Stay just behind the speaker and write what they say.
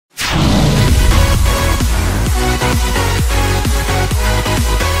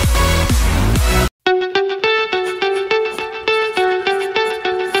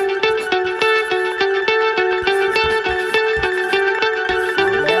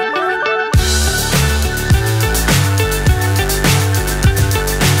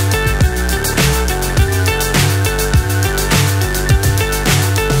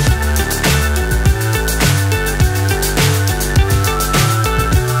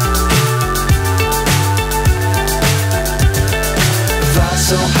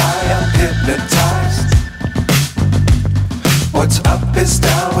hypnotized. What's up is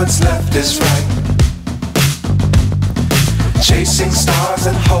down, what's left is right. Chasing stars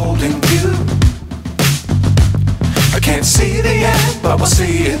and holding you. I can't see the end, but we'll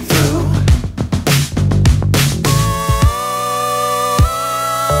see it through.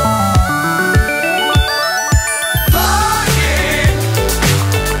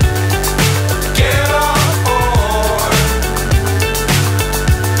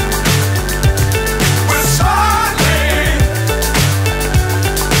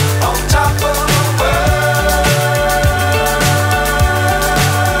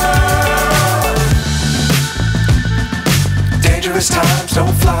 Times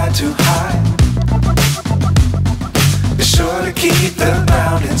don't fly too high. Be sure to keep the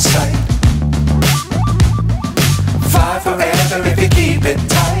ground in sight. Fly forever if you keep it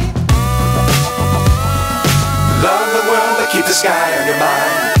tight. Love the world but keep the sky on your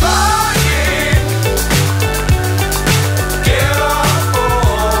mind.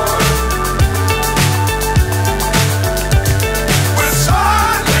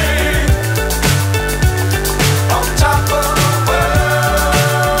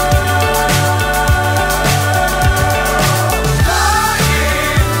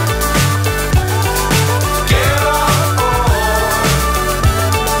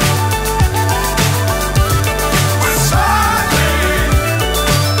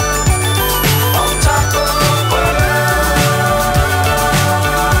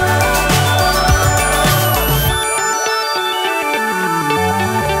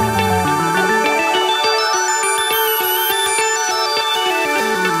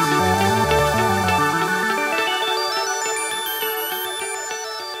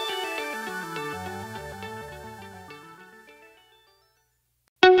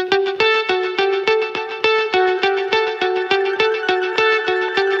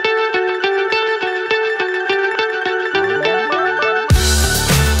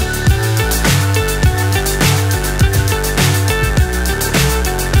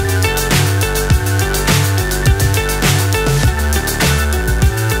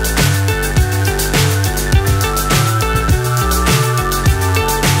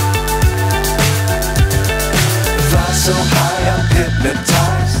 So high I'm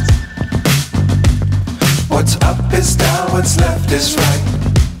hypnotized. What's up is down, what's left is right.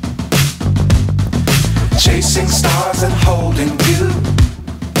 Chasing stars and holding you.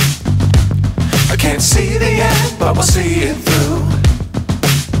 I can't see the end, but we'll see it through.